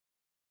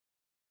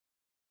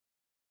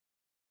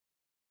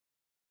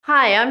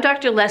Hi, I'm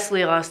Dr.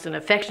 Leslie Austin,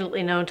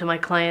 affectionately known to my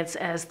clients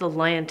as the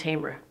Lion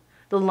Tamer.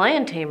 The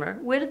Lion Tamer?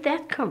 Where did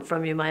that come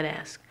from, you might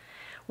ask?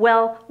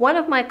 Well, one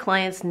of my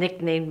clients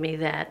nicknamed me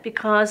that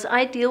because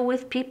I deal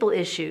with people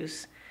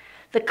issues.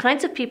 The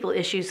kinds of people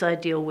issues I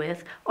deal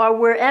with are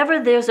wherever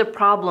there's a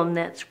problem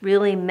that's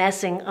really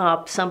messing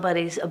up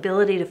somebody's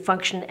ability to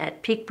function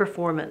at peak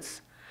performance.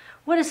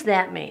 What does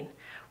that mean?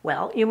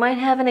 Well, you might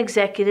have an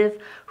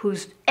executive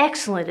who's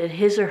excellent at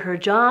his or her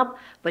job,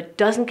 but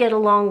doesn't get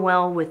along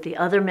well with the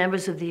other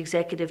members of the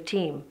executive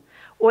team,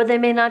 or they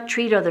may not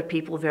treat other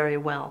people very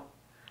well.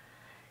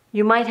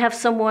 You might have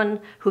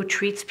someone who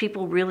treats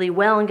people really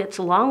well and gets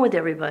along with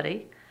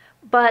everybody,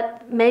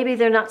 but maybe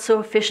they're not so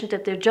efficient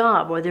at their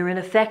job, or they're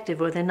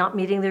ineffective, or they're not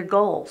meeting their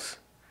goals.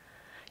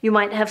 You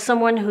might have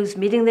someone who's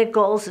meeting their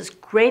goals, is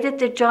great at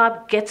their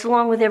job, gets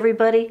along with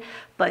everybody,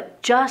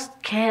 but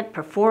just can't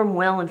perform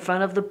well in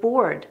front of the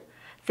board.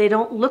 They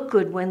don't look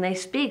good when they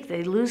speak.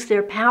 They lose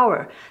their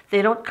power.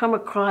 They don't come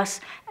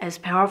across as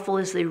powerful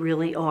as they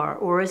really are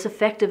or as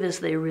effective as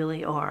they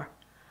really are.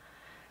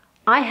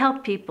 I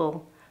help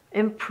people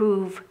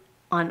improve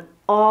on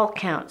all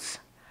counts.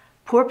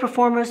 Poor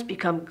performers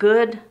become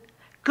good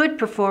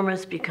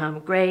performers become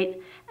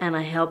great, and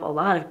I help a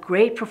lot of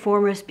great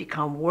performers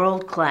become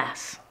world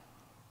class.